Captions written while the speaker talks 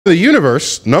The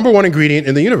universe, number one ingredient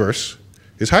in the universe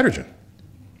is hydrogen.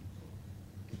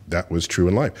 That was true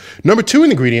in life. Number two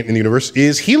ingredient in the universe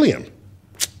is helium.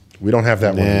 We don't have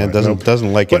that one. It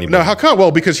doesn't like anybody. No, how come? Well,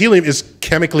 because helium is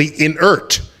chemically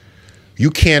inert.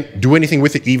 You can't do anything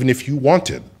with it even if you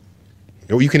wanted.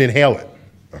 You can inhale it,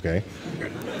 okay?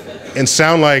 And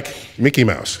sound like Mickey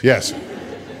Mouse, yes.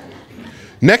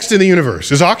 Next in the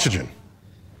universe is oxygen.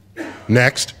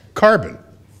 Next, carbon.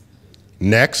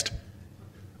 Next,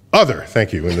 other,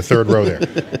 thank you, in the third row there.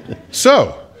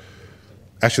 So,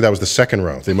 actually that was the second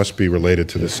row. They must be related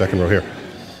to the second row here.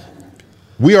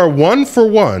 We are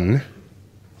 1-for-1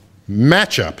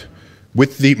 matchup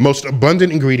with the most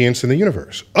abundant ingredients in the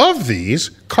universe. Of these,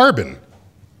 carbon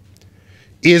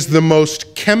is the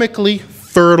most chemically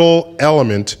fertile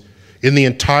element in the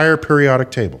entire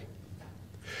periodic table.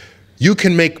 You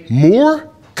can make more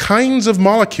kinds of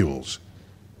molecules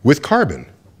with carbon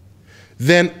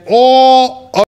than all